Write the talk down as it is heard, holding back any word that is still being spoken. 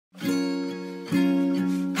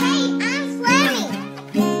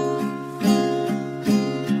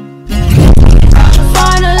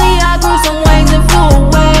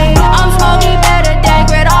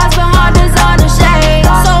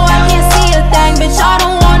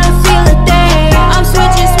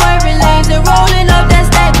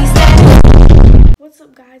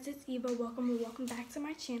Itsminniebaaby. Welcome back to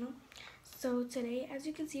my channel. So today, as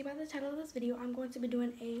you can see by the title of this video, I'm going to be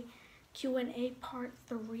doing a Q&A part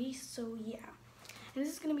 3. So yeah, and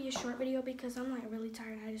this is going to be a short video because I'm like really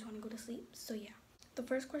tired and I just want to go to sleep. So yeah, the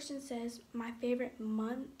first question says my favorite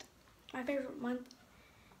month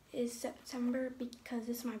is September because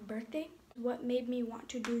it's my birthday. What made me want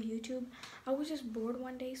to do YouTube? I was just bored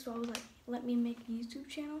one day, so I was like, let me make a YouTube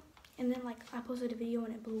channel, and then like I posted a video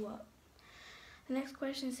and it blew up. The next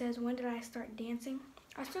question says, when did I start dancing?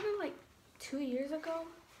 I started like 2 years ago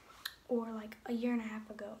or like a year and a half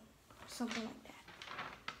ago, something like that.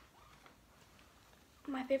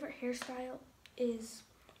 My favorite hairstyle is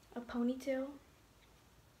a ponytail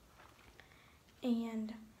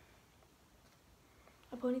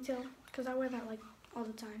because I wear that like all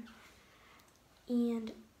the time.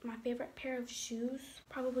 And my favorite pair of shoes,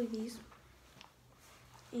 probably these,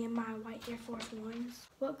 and my white Air Force Ones.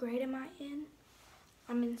 What grade am I in?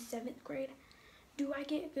 I'm in 7th grade. Do I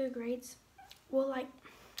get good grades? Well, like,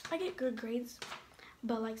 I get good grades,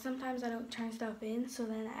 but like sometimes I don't turn stuff in, so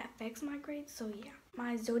then that affects my grades. So yeah.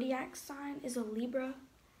 My zodiac sign is a Libra.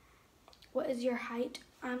 What is your height?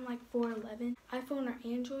 I'm like 4'11". iPhone or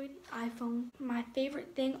Android? iPhone. My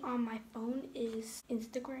favorite thing on my phone is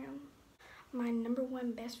Instagram. My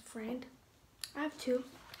 #1 best friend, I have 2.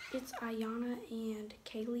 It's Ayana and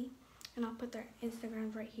Kaylee, and I'll put their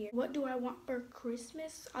Instagrams right here. What do I want for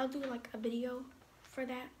Christmas? I'll do like a video for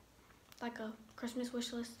that, like a Christmas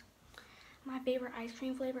wish list. My favorite ice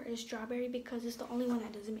cream flavor is strawberry because it's the only one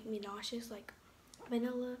that doesn't make me nauseous. Like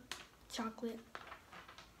vanilla, chocolate,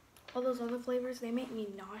 all those other flavors, they make me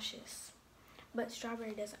nauseous, but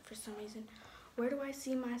strawberry doesn't for some reason. Where do I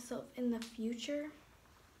see myself in the future?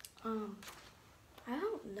 I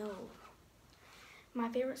don't know. My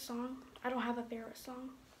favorite song, I don't have a favorite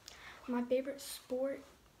song. My favorite sport,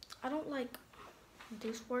 I don't like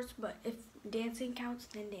do sports, but if dancing counts,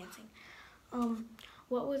 then dancing.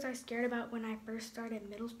 What was I scared about when I first started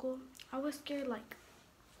middle school? I was scared like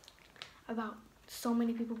about so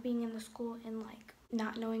many people being in the school and like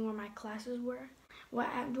not knowing where my classes were. What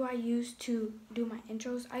app do I use to do my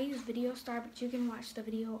intros? I use Video Star, but you can watch the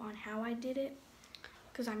video on how I did it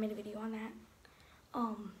because I made a video on that.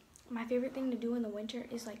 My favorite thing to do in the winter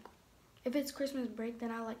is like, if it's Christmas break, then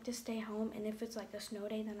I like to stay home, and if it's like a snow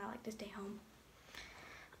day, then I like to stay home.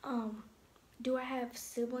 Do I have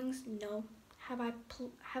siblings? No. Have I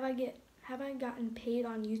gotten paid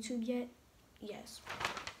on YouTube yet? Yes.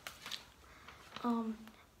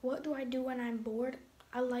 What do I do when I'm bored?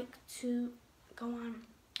 I like to go on,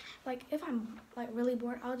 like if I'm like really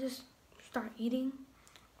bored, I'll just start eating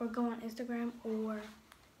or go on Instagram or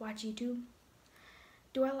watch YouTube.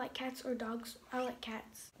 Do I like cats or dogs? I like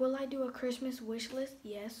cats. Will I do a Christmas wish list?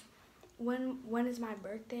 Yes. When is my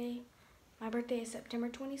birthday? My birthday is September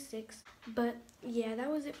 26th. But yeah, that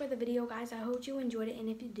was it for the video, guys. I hope you enjoyed it, and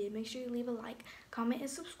if you did, make sure you leave a like, comment, and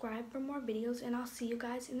subscribe for more videos, and I'll see you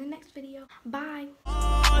guys in the next video. Bye.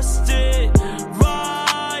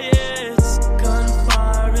 Riots,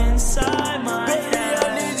 gunfire inside my